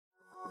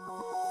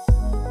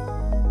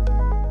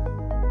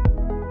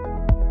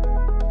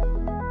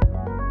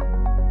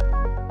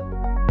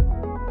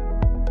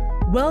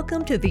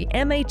Welcome to the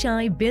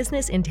MHI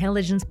Business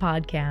Intelligence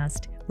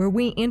Podcast, where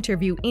we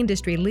interview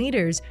industry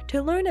leaders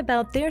to learn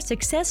about their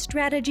success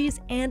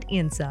strategies and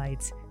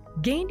insights.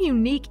 Gain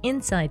unique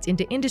insights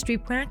into industry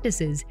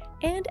practices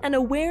and an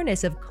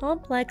awareness of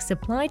complex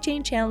supply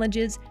chain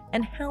challenges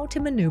and how to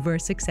maneuver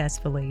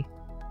successfully.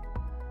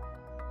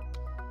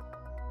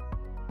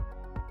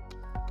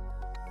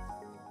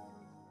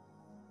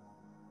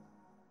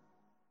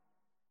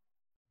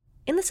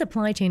 In the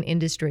supply chain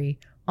industry,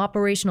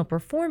 operational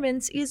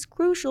performance is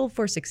crucial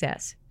for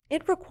success.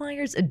 It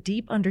requires a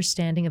deep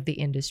understanding of the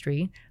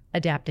industry,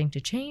 adapting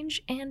to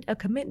change, and a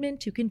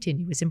commitment to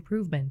continuous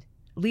improvement.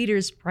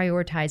 Leaders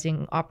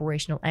prioritizing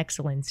operational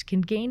excellence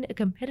can gain a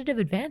competitive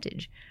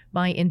advantage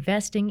by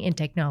investing in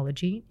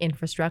technology,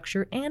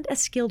 infrastructure, and a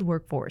skilled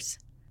workforce.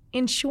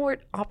 In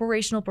short,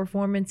 operational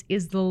performance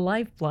is the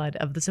lifeblood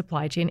of the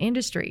supply chain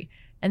industry,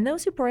 and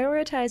those who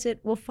prioritize it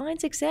will find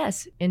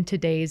success in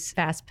today's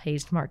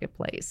fast-paced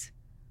marketplace.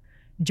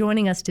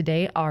 Joining us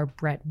today are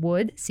Brett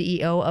Wood,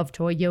 CEO of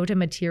Toyota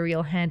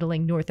Material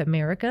Handling North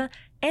America,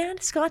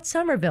 and Scott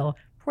Summerville,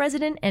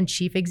 President and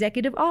Chief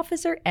Executive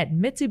Officer at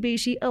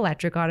Mitsubishi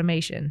Electric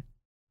Automation.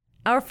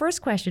 Our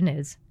first question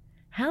is,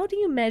 how do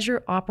you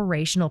measure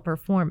operational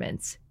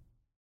performance?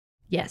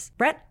 Yes,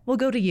 Brett, we'll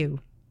go to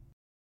you.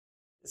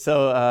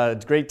 So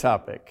it's a great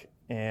topic,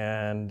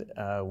 and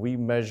we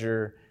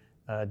measure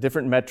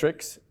different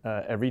metrics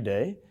every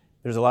day.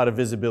 There's a lot of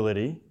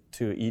visibility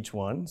to each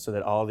one so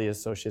that all the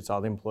associates, all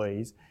the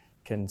employees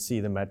can see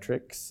the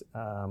metrics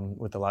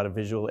with a lot of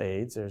visual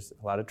aids. There's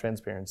a lot of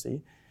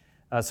transparency.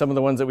 Some of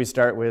the ones that we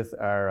start with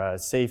are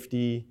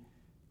safety,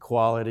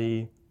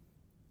 quality,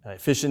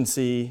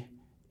 efficiency,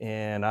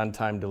 and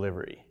on-time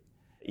delivery.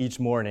 Each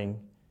morning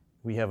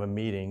we have a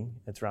meeting.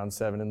 It's around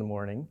 7 in the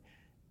morning,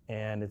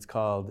 and it's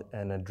called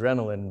an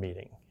adrenaline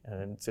meeting,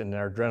 and it's in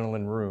our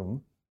adrenaline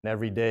room. And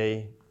every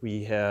day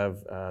we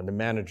have the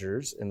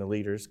managers and the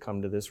leaders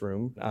come to this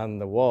room. On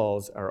the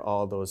walls are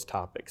all those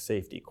topics: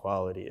 safety,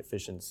 quality,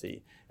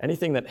 efficiency.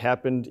 Anything that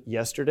happened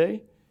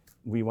yesterday,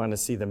 we want to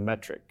see the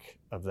metric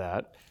of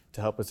that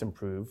to help us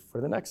improve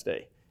for the next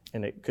day.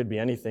 And it could be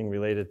anything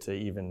related to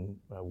even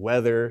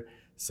weather,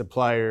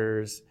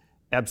 suppliers,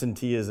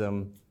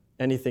 absenteeism,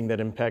 anything that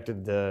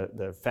impacted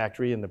the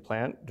factory and the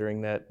plant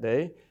during that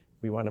day.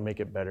 We want to make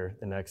it better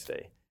the next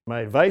day.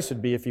 My advice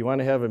would be, if you want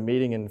to have a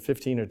meeting in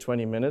 15 or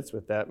 20 minutes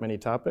with that many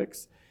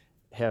topics,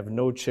 have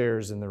no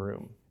chairs in the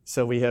room.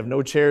 So we have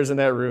no chairs in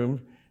that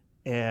room,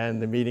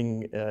 and the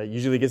meeting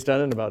usually gets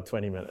done in about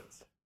 20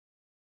 minutes.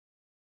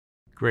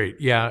 Great.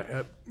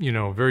 Yeah,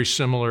 very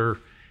similar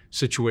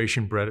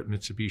situation, Brett, at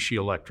Mitsubishi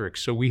Electric.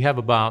 So we have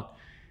about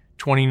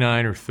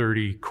 29 or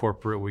 30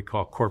 we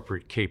call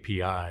corporate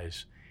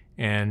KPIs.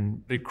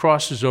 And it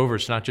crosses over.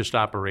 It's not just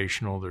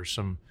operational. There's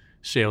some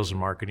sales and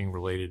marketing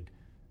related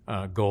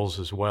goals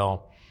as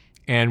well.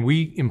 And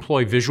we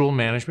employ visual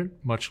management,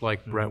 much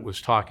like Brett was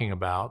talking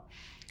about.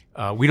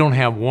 We don't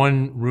have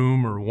one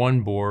room or one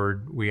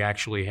board. We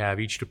actually have,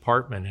 each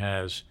department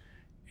has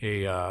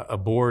a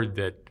board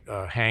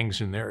that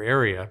hangs in their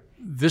area.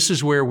 This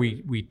is where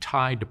we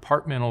tie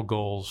departmental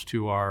goals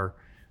to our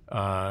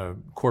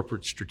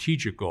corporate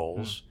strategic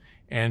goals.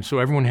 And so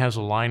everyone has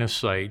a line of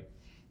sight.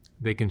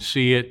 They can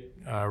see it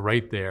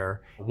right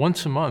there.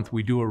 Once a month,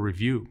 we do a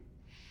review.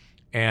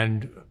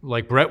 And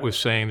like Brett was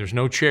saying, there's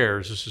no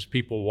chairs. This is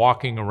people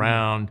walking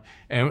around,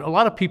 and a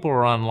lot of people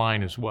are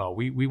online as well.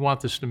 We want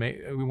this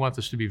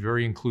to be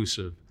very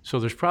inclusive. So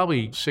there's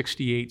probably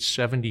 68,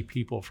 70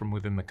 people from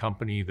within the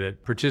company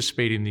that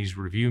participate in these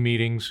review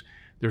meetings.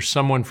 There's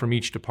someone from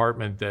each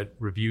department that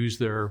reviews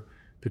their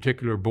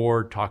particular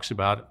board, talks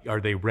about,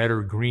 are they red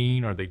or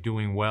green? Are they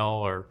doing well,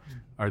 or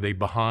are they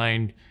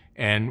behind?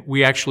 And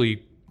we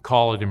actually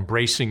call it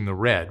embracing the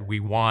red. We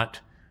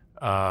want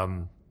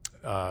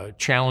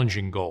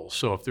challenging goals.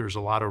 So if there's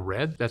a lot of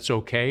red, that's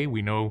okay.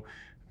 We know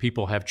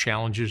people have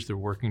challenges they're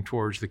working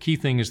towards. The key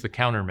thing is the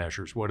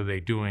countermeasures. What are they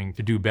doing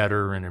to do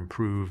better and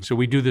improve? So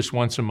we do this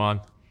once a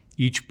month,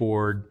 each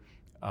board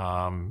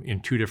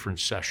in 2 different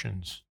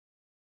sessions.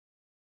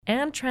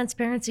 And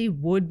transparency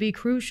would be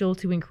crucial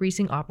to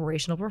increasing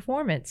operational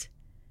performance.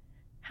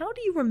 How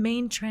do you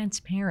remain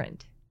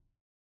transparent?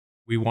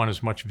 We want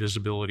as much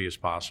visibility as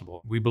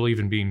possible. We believe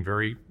in being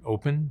very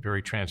open,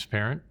 very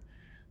transparent.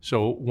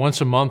 So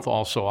once a month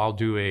also, I'll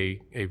do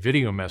a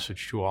video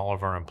message to all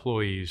of our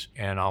employees,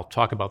 and I'll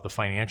talk about the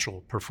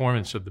financial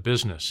performance of the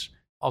business.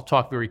 I'll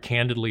talk very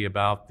candidly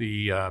about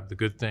the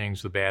good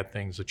things, the bad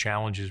things, the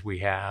challenges we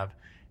have,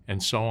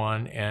 and so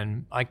on.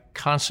 And I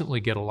constantly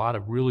get a lot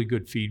of really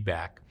good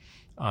feedback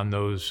on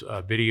those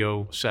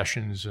video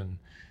sessions and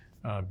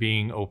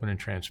being open and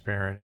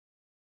transparent.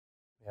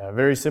 Yeah,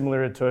 very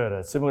similar to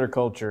Toyota, similar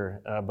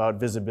culture about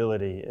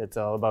visibility. It's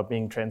all about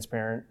being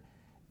transparent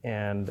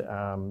and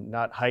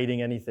not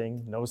hiding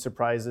anything, no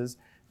surprises.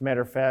 Matter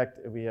of fact,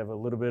 we have a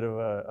little bit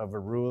of a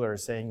rule or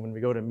saying when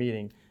we go to a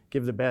meeting,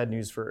 give the bad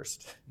news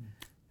first.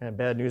 And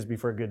bad news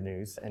before good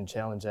news, and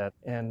challenge that.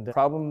 And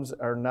problems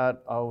are not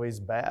always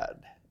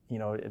bad.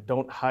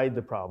 Don't hide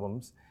the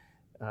problems.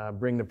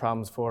 bring the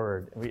problems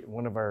forward.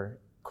 One of our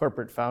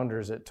corporate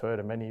founders at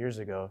Toyota many years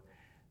ago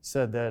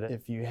said that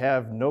if you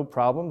have no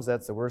problems,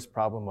 that's the worst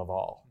problem of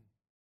all.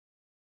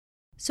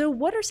 So,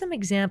 what are some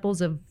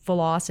examples of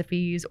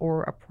philosophies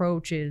or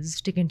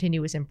approaches to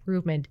continuous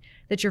improvement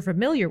that you're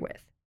familiar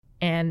with?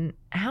 And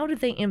how do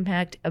they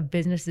impact a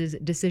business's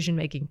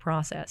decision-making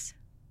process?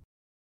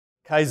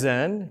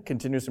 Kaizen,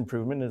 continuous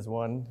improvement, is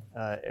one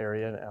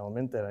area and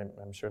element that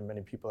I'm sure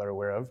many people are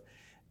aware of.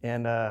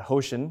 And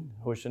Hoshin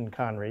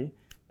Kanri,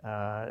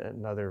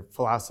 another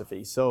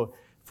philosophy. So,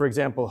 for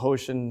example,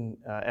 Hoshin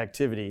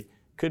activity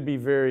could be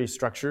very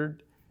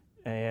structured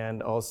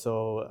and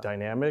also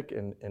dynamic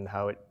in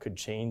how it could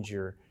change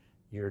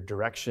your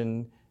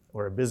direction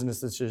or a business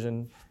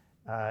decision.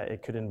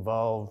 It could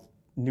involve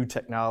new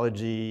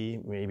technology,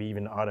 maybe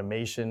even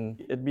automation.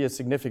 It'd be a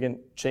significant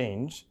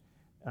change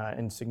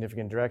in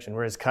significant direction.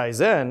 Whereas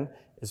Kaizen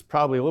is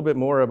probably a little bit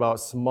more about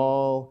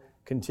small,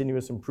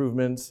 continuous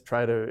improvements,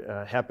 try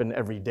to happen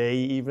every day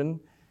even.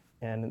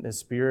 And the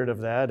spirit of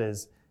that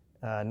is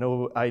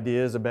no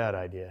idea is a bad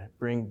idea.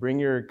 Bring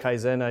your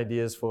Kaizen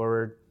ideas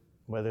forward,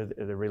 whether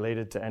they're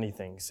related to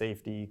anything,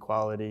 safety,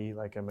 quality,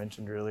 like I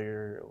mentioned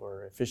earlier,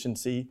 or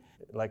efficiency.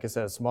 Like I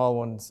said, small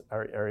ones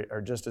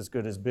are just as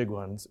good as big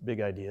ones,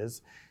 big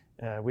ideas.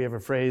 We have a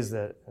phrase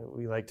that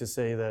we like to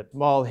say that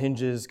small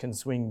hinges can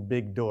swing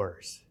big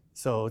doors.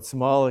 So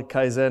small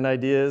Kaizen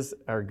ideas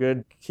are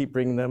good. Keep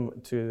bringing them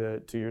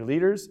to your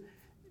leaders,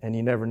 and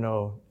you never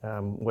know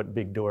what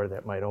big door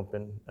that might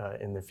open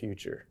in the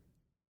future.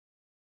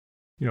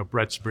 You know,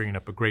 Brett's bringing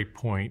up a great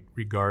point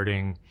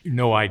regarding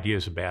no idea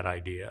is a bad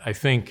idea. I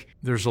think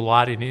there's a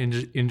lot in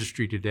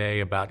industry today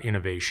about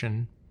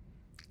innovation,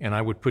 and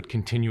I would put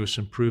continuous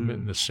improvement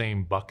in the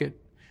same bucket.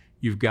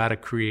 You've got to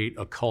create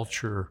a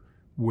culture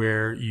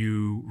where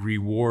you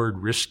reward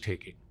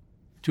risk-taking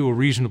to a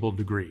reasonable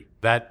degree.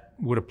 That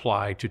would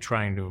apply to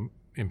trying to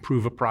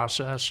improve a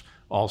process,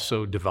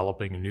 also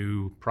developing a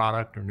new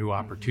product or new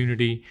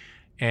opportunity.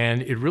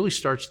 And it really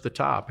starts at the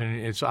top. And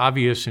it's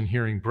obvious in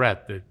hearing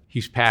Brett that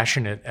he's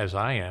passionate, as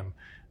I am,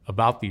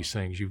 about these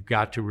things. You've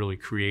got to really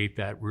create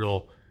that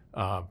real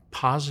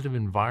positive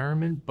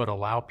environment, but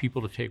allow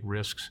people to take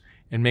risks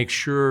and make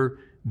sure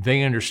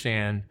they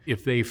understand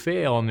if they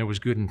fail and there was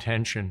good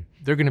intention,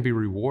 they're going to be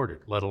rewarded,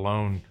 let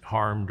alone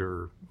harmed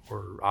or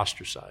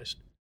ostracized.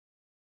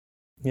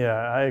 Yeah,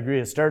 I agree.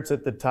 It starts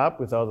at the top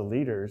with all the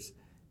leaders.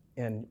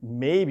 And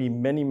maybe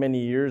many, many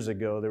years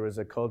ago, there was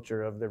a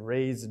culture of the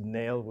raised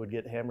nail would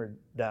get hammered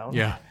down.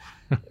 Yeah.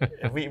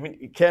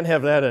 we can't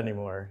have that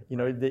anymore. You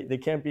know, they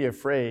can't be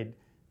afraid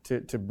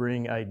to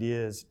bring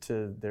ideas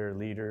to their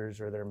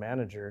leaders or their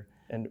manager.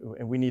 And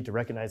we need to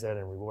recognize that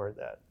and reward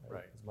that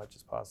as much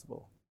as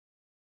possible.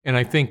 And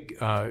I think,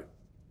 and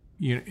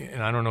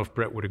I don't know if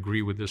Brett would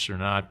agree with this or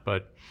not,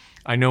 but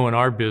I know in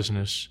our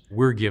business,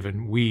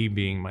 we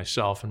being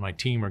myself and my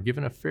team, are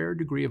given a fair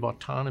degree of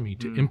autonomy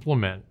to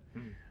implement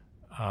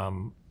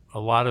a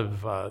lot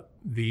of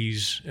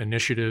these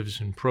initiatives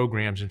and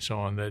programs and so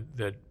on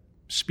that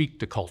speak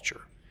to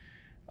culture.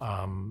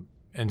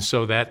 And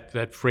so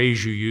that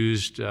phrase you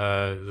used,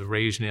 the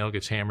raised nail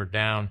gets hammered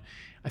down,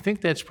 I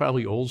think that's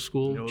probably old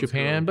school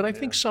Japan, but I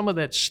think some of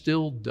that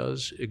still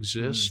does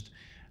exist.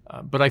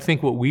 But I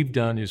think what we've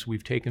done is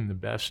we've taken the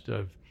best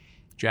of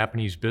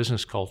Japanese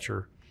business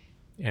culture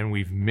and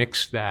we've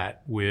mixed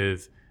that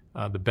with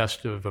the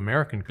best of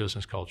American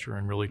business culture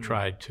and really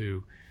tried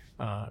to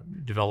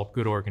develop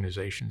good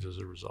organizations as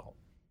a result.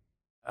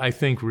 I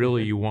think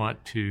really you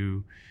want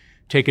to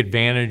take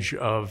advantage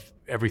of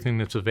everything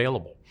that's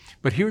available.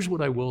 But here's what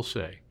I will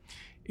say,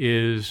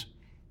 is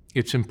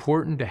it's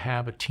important to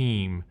have a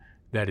team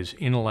that is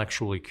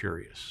intellectually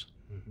curious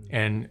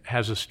and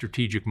has a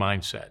strategic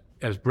mindset.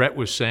 As Brett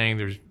was saying,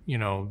 there's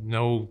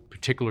no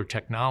particular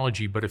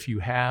technology, but if you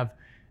have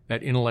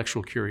that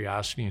intellectual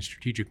curiosity and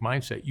strategic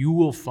mindset, you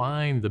will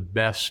find the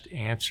best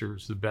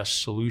answers, the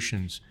best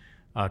solutions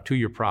to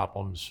your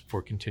problems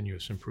for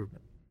continuous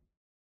improvement.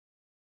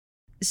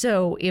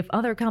 So if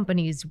other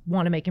companies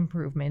want to make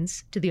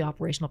improvements to the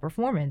operational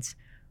performance,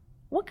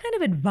 what kind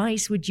of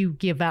advice would you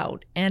give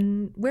out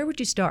and where would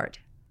you start?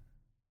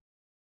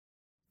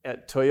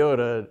 At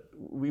Toyota,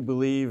 we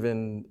believe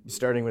in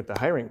starting with the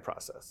hiring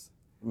process,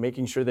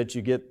 making sure that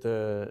you get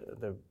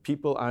the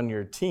people on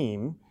your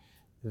team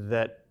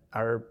that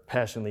are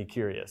passionately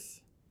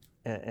curious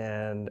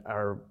and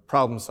are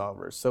problem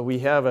solvers. So we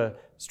have a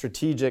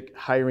strategic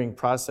hiring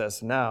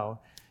process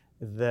now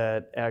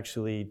that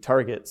actually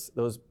targets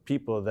those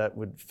people that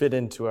would fit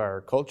into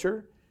our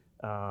culture,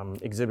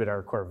 exhibit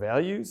our core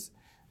values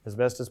as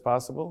best as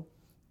possible,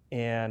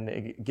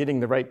 and getting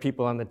the right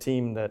people on the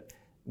team that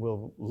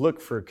will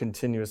look for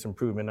continuous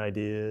improvement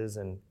ideas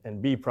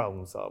and be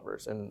problem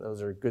solvers. And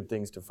those are good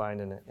things to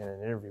find in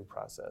an interview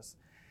process.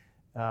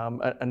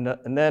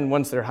 And then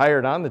once they're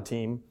hired on the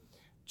team,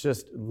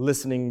 just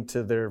listening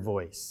to their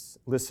voice,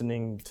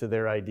 listening to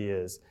their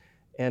ideas,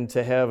 and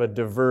to have a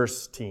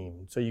diverse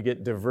team. So you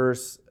get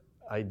diverse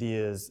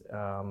ideas,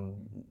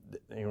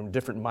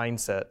 different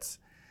mindsets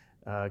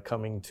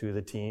coming to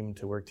the team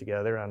to work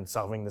together on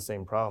solving the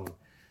same problem.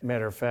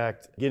 Matter of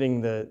fact,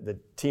 getting the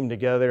team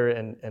together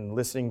and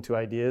listening to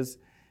ideas,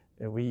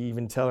 we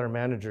even tell our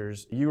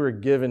managers, you were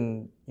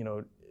given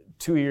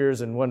 2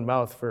 ears and 1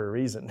 mouth for a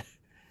reason.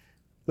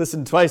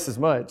 Listen twice as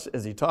much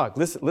as you talk.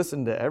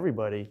 Listen to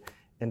everybody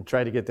and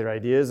try to get their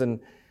ideas. And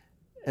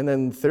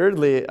then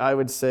thirdly, I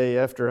would say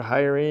after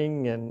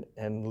hiring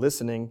and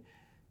listening,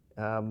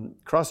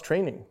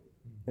 cross-training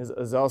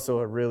is also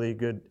a really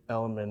good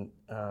element,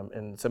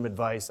 and some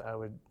advice I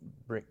would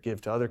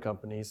give to other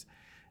companies.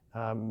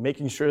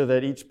 Making sure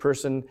that each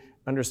person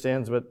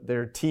understands what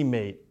their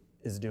teammate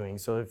is doing.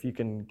 So if you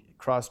can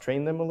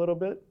cross-train them a little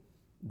bit,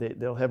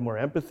 they'll have more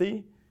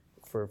empathy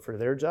for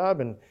their job.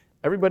 And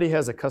everybody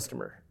has a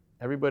customer.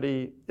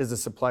 Everybody is a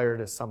supplier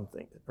to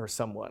something or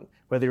someone.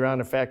 Whether you're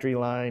on a factory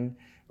line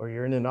or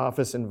you're in an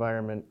office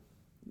environment,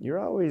 you're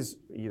always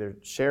either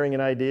sharing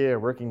an idea or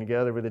working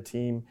together with a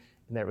team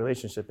in that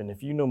relationship. And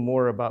if you know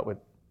more about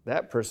what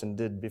that person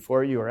did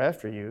before you or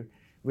after you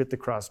with the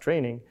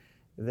cross-training,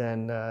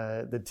 then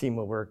the team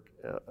will work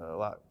a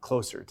lot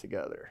closer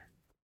together.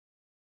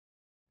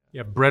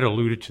 Yeah, Brett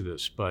alluded to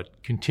this,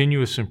 but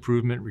continuous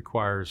improvement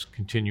requires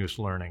continuous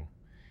learning.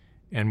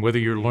 And whether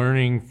you're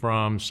learning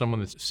from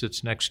someone that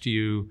sits next to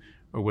you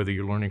or whether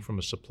you're learning from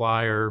a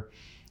supplier,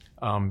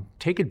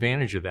 take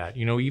advantage of that.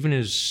 Even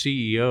as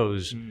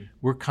CEOs,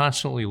 we're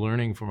constantly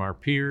learning from our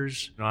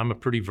peers. I'm a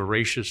pretty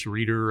voracious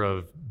reader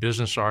of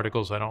business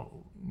articles. I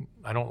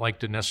don't like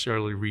to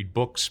necessarily read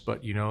books,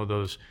 but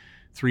those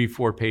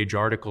 3-4 page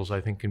articles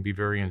I think can be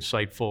very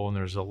insightful, and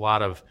there's a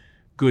lot of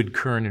good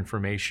current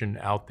information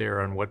out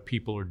there on what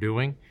people are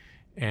doing.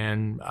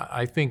 And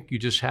I think you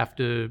just have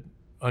to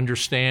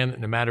understand that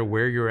no matter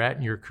where you're at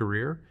in your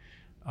career,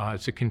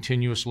 it's a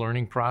continuous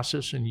learning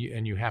process, and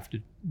you have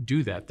to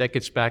do that. That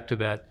gets back to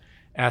that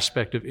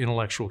aspect of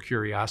intellectual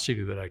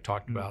curiosity that I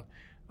talked about,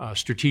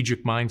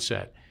 strategic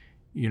mindset.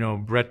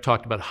 Brett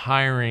talked about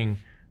hiring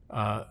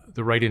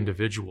the right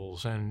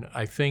individuals, and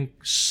I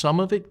think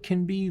some of it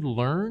can be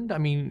learned. I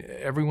mean,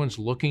 everyone's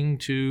looking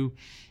to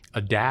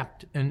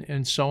adapt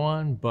and so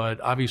on,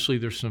 but obviously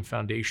there's some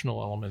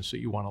foundational elements that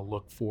you want to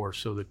look for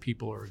so that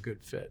people are a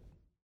good fit.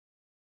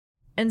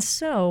 And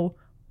so,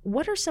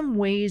 what are some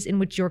ways in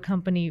which your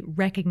company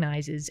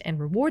recognizes and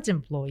rewards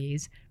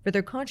employees for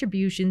their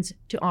contributions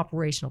to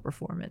operational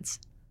performance?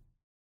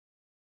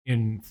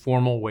 In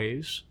formal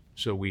ways.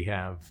 So we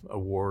have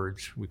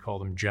awards, we call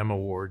them GEM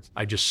awards.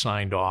 I just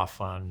signed off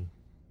on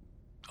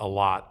a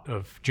lot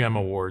of GEM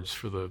awards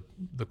for the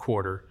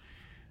quarter.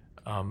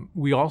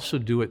 We also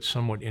do it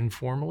somewhat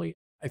informally.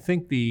 I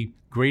think the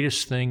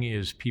greatest thing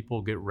is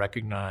people get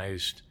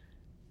recognized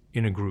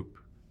in a group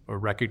or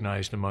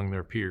recognized among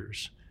their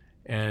peers.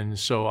 And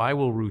so I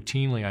will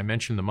routinely, I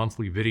mentioned the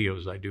monthly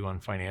videos I do on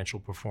financial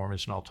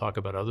performance, and I'll talk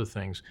about other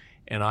things,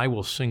 and I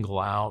will single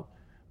out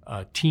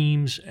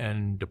teams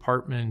and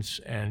departments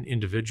and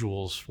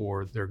individuals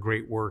for their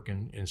great work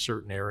in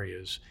certain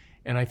areas.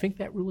 And I think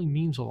that really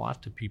means a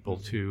lot to people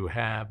to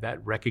have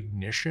that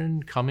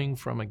recognition coming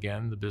from,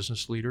 again, the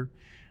business leader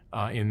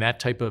in that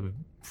type of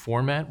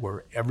format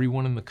where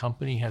everyone in the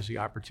company has the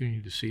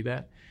opportunity to see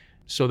that.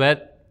 So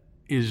that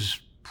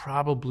is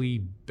probably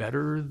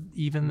better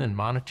even than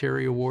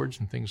monetary awards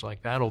and things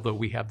like that, although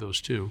we have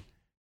those too.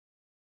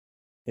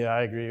 Yeah,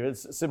 I agree.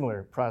 It's a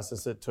similar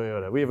process at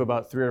Toyota. We have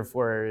about 3 or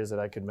 4 areas that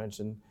I could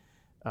mention.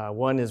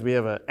 One is we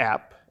have an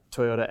app,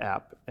 Toyota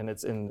app, and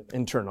it's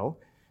internal.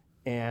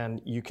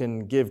 And you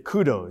can give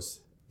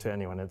kudos to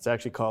anyone. It's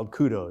actually called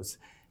kudos.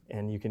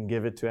 And you can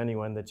give it to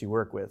anyone that you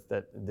work with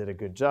that did a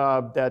good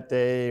job that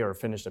day or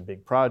finished a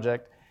big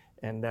project.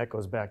 And that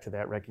goes back to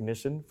that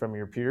recognition from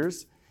your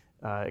peers.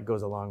 It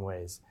goes a long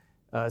ways.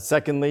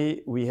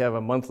 Secondly, we have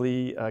a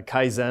monthly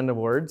Kaizen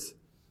Awards.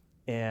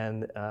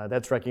 And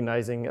that's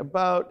recognizing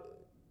about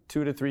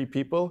 2 to 3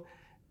 people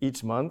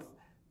each month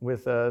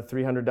with a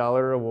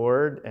 $300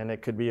 award. And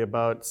it could be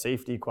about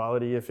safety,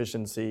 quality,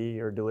 efficiency,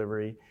 or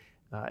delivery.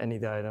 Any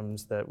of the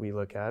items that we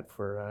look at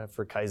for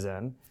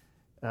Kaizen.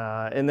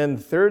 And then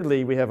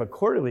thirdly, we have a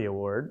quarterly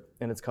award,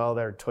 and it's called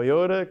our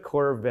Toyota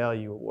Core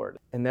Value Award.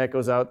 And that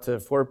goes out to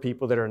 4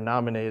 people that are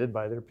nominated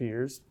by their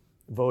peers,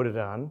 voted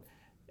on,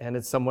 and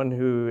it's someone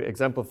who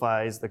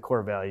exemplifies the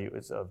core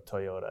values of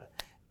Toyota.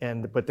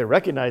 But they're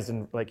recognized,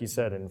 like you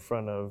said, in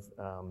front of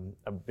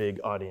a big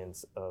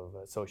audience of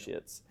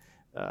associates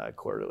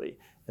quarterly.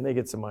 And they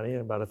get some money,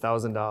 about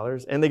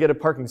 $1,000, and they get a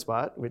parking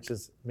spot, which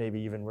is maybe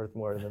even worth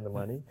more than the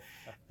money.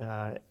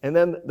 And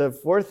then the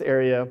fourth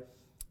area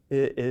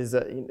is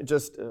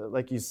just,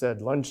 like you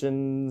said,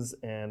 luncheons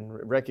and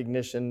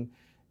recognition.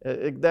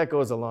 That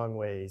goes a long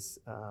ways,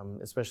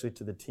 especially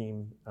to the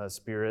team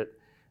spirit.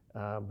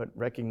 But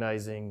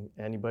recognizing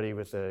anybody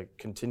with a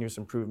continuous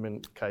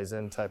improvement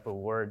Kaizen type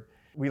award.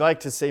 We like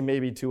to say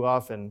maybe too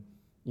often,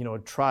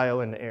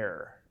 trial and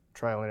error.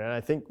 And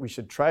I think we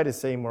should try to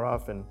say more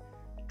often,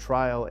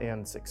 trial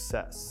and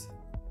success.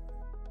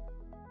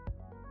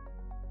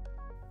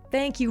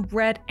 Thank you,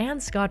 Brett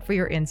and Scott, for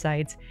your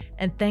insights,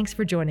 and thanks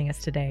for joining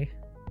us today.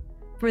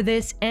 For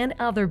this and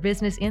other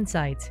business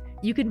insights,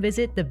 you can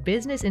visit the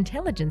Business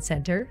Intelligence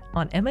Center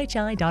on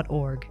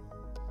MHI.org.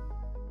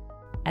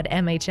 At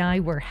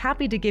MHI, we're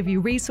happy to give you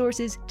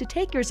resources to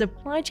take your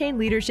supply chain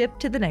leadership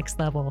to the next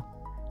level.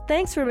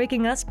 Thanks for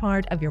making us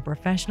part of your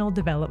professional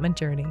development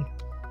journey.